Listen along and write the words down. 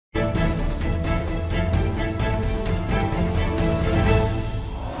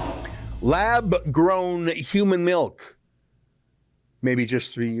Lab-grown human milk, maybe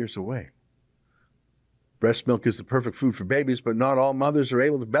just 3 years away. Breast milk is the perfect food for babies, but not all mothers are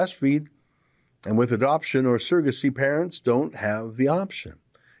able to breastfeed. And with adoption or surrogacy, parents don't have the option.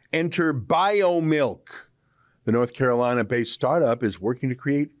 Enter BioMilk. The North Carolina-based startup is working to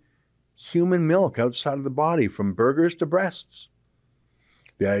create human milk outside of the body, from burgers to breasts.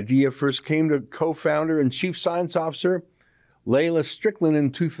 The idea first came to co-founder and chief science officer Layla Strickland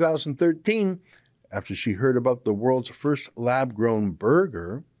in 2013 after she heard about the world's first lab-grown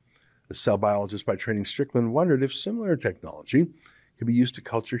burger. The cell biologist by training, Strickland wondered if similar technology could be used to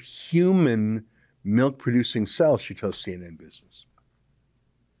culture human milk-producing cells, she tells CNN Business.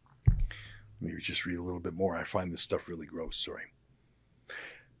 Maybe just read a little bit more. I find this stuff really gross, sorry.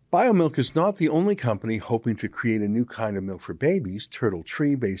 BioMilk is not the only company hoping to create a new kind of milk for babies. Turtle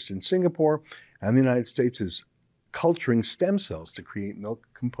Tree, based in Singapore and the United States, is culturing stem cells to create milk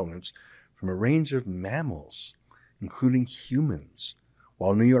components from a range of mammals, including humans,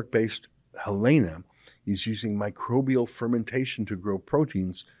 while New York-based Helena is using microbial fermentation to grow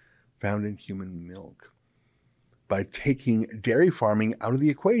proteins found in human milk. By taking dairy farming out of the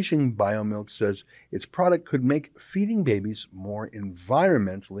equation, BioMilk says its product could make feeding babies more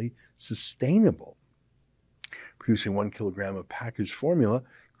environmentally sustainable. Producing 1 kilogram of packaged formula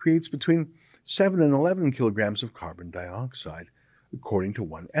creates between 7 and 11 kilograms of carbon dioxide. According to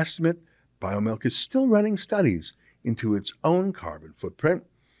one estimate, BioMilk is still running studies into its own carbon footprint.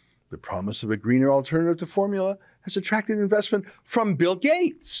 The promise of a greener alternative to formula has attracted investment from Bill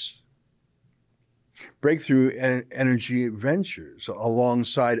Gates. Breakthrough Energy Ventures,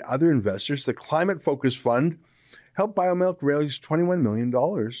 alongside other investors, the climate-focused fund, helped BioMilk raise $21 million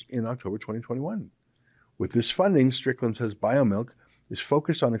in October 2021. With this funding, Strickland says BioMilk is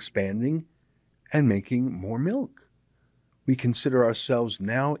focused on expanding and making more milk. We consider ourselves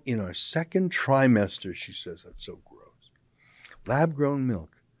now in our second trimester, she says. That's so gross. Lab-grown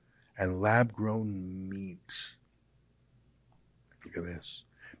milk and lab-grown meat. Look at this.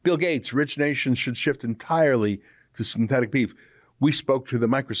 Bill Gates, rich nations should shift entirely to synthetic beef. We spoke to the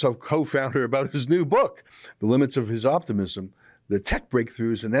Microsoft co-founder about his new book, The Limits of His Optimism, the tech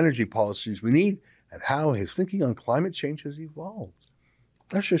breakthroughs and energy policies we need, and how his thinking on climate change has evolved.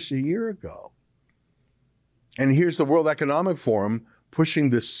 That's just a year ago. And here's the World Economic Forum pushing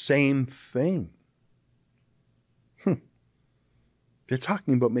the same thing. They're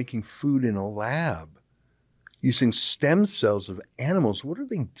talking about making food in a lab, using stem cells of animals. What are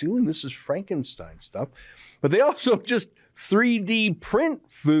they doing? This is Frankenstein stuff. But they also just 3D print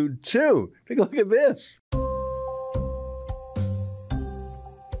food too. Take a look at this.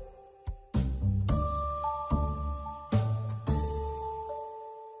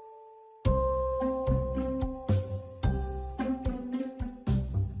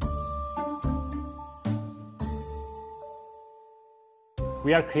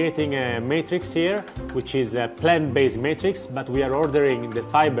 We are creating a matrix here, which is a plant-based matrix, but we are ordering the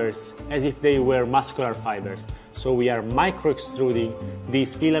fibers as if they were muscular fibers. So we are micro-extruding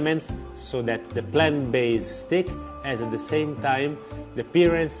these filaments so that the plant-based stick has at the same time the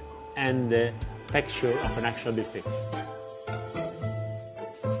appearance and the texture of an actual beef stick.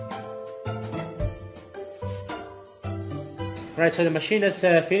 Right, so the machine is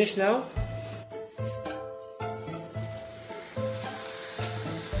finished now.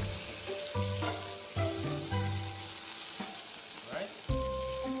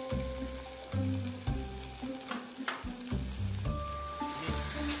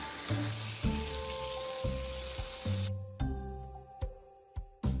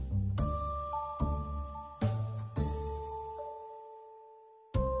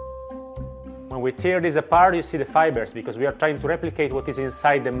 When we tear this apart, you see the fibers, because we are trying to replicate what is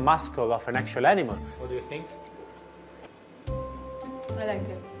inside the muscle of an actual animal. What do you think? I like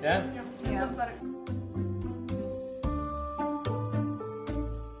it. Yeah? Yeah. Sounds better.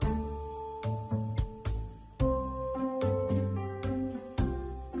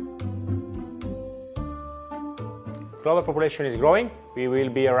 Global population is growing. We will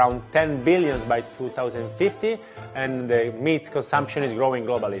be around 10 billion by 2050, and the meat consumption is growing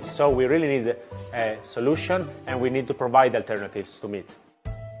globally. So we really need a solution, and we need to provide alternatives to meat.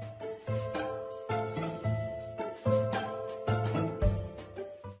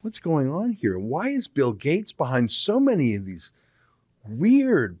 What's going on here? Why is Bill Gates behind so many of these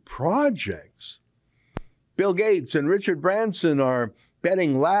weird projects? Bill Gates and Richard Branson are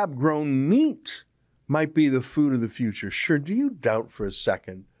betting lab-grown meat might be the food of the future. Sure, do you doubt for a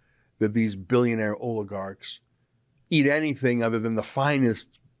second that these billionaire oligarchs eat anything other than the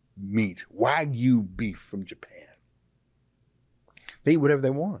finest meat, Wagyu beef from Japan? They eat whatever they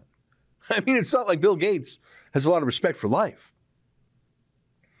want. I mean, it's not like Bill Gates has a lot of respect for life.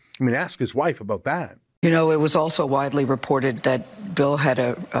 I mean, ask his wife about that. You know, it was also widely reported that Bill had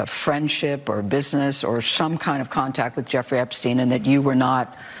a friendship or business or some kind of contact with Jeffrey Epstein, and that you were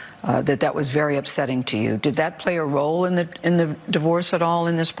not, that was very upsetting to you. Did that play a role in the divorce at all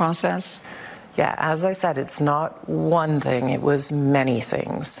in this process? Yeah, as I said, it's not one thing, it was many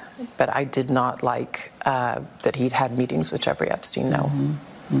things. But I did not like that he'd had meetings with Jeffrey Epstein, no.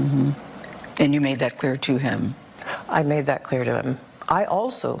 And you made that clear to him? I made that clear to him. I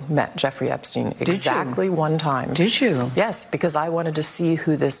also met Jeffrey Epstein exactly one time. Did you? Yes, because I wanted to see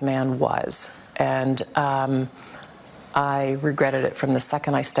who this man was. And I regretted it from the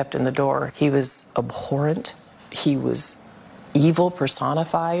second I stepped in the door. He was abhorrent. He was evil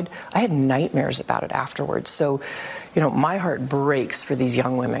personified. I had nightmares about it afterwards. So, you know, my heart breaks for these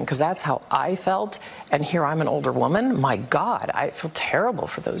young women because that's how I felt. And here I'm an older woman. My God, I feel terrible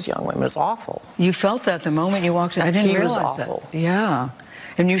for those young women. It's awful. You felt that the moment you walked in? I didn't realize was awful. That. Yeah.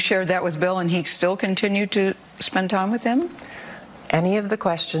 And you shared that with Bill, and he still continued to spend time with him? Any of the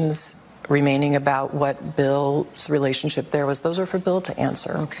questions remaining about what Bill's relationship there was, those are for Bill to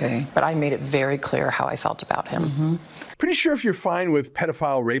answer. Okay. But I made it very clear how I felt about him. Pretty sure if you're fine with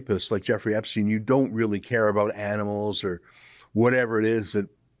pedophile rapists like Jeffrey Epstein, you don't really care about animals or whatever it is that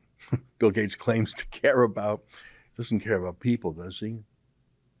Bill Gates claims to care about. He doesn't care about people, does he?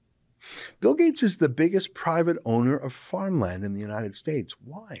 Bill Gates is the biggest private owner of farmland in the United States.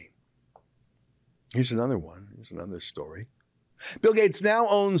 Why? Here's another one. Here's another story. Bill Gates now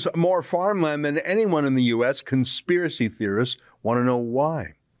owns more farmland than anyone in the U.S. Conspiracy theorists want to know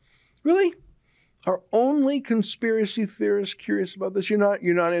why. Really? Are only conspiracy theorists curious about this? You're not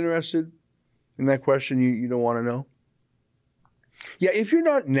interested in that question? You don't want to know? Yeah, if you're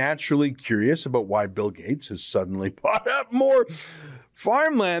not naturally curious about why Bill Gates has suddenly bought up more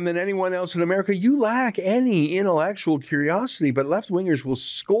farmland than anyone else in America, you lack any intellectual curiosity, but left-wingers will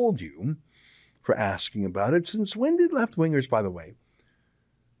scold you for asking about it. Since when did left-wingers, by the way,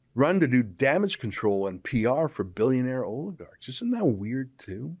 run to do damage control and PR for billionaire oligarchs? Isn't that weird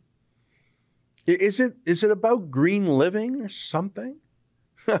too? Is it about green living or something?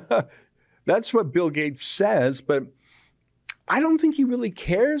 That's what Bill Gates says, but I don't think he really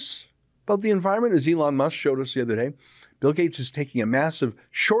cares about the environment, as Elon Musk showed us the other day. Bill Gates is taking a massive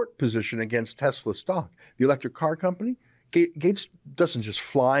short position against Tesla stock, the electric car company. Gates doesn't just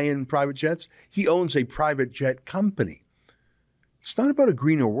fly in private jets. He owns a private jet company. It's not about a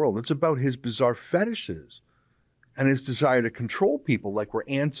greener world. It's about his bizarre fetishes and his desire to control people like we're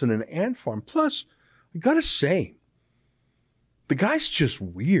ants in an ant farm. Plus, I gotta say, the guy's just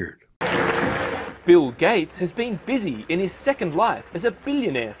weird. Bill Gates has been busy in his second life as a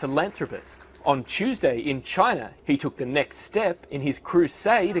billionaire philanthropist. On Tuesday in China, he took the next step in his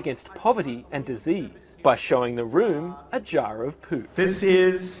crusade against poverty and disease by showing the room a jar of poop. This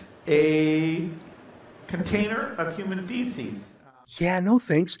is a container of human feces. Yeah, no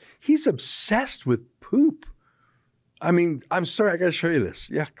thanks. He's obsessed with poop. I mean, I'm sorry, I gotta show you this.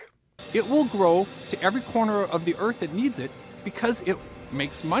 Yuck. It will grow to every corner of the earth that needs it because it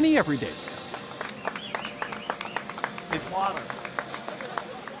makes money every day. It's water.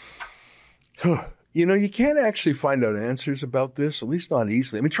 You know, you can't actually find out answers about this, at least not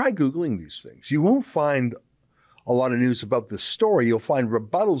easily. I mean, try Googling these things. You won't find a lot of news about this story. You'll find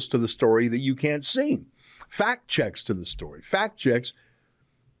rebuttals to the story that you can't see. Fact checks to the story. Fact checks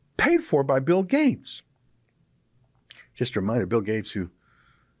paid for by Bill Gates. Just a reminder, Bill Gates, who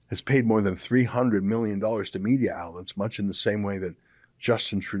has paid more than $300 million to media outlets, much in the same way that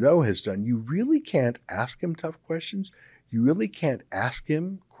Justin Trudeau has done. You really can't ask him tough questions. You really can't ask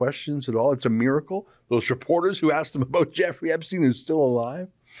him questions at all. It's a miracle. Those reporters who asked him about Jeffrey Epstein are still alive.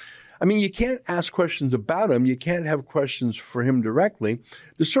 I mean, you can't ask questions about him. You can't have questions for him directly.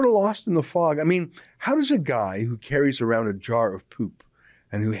 They're sort of lost in the fog. I mean, how does a guy who carries around a jar of poop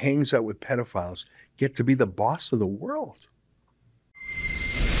and who hangs out with pedophiles get to be the boss of the world?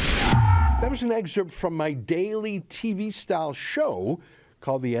 That was an excerpt from my daily TV-style show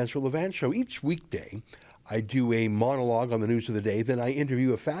called The Ezra Levant Show. Each weekday, I do a monologue on the news of the day. Then I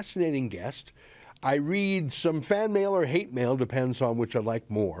interview a fascinating guest. I read some fan mail or hate mail, depends on which I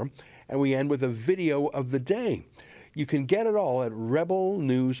like more. And we end with a video of the day. You can get it all at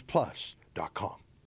rebelnewsplus.com.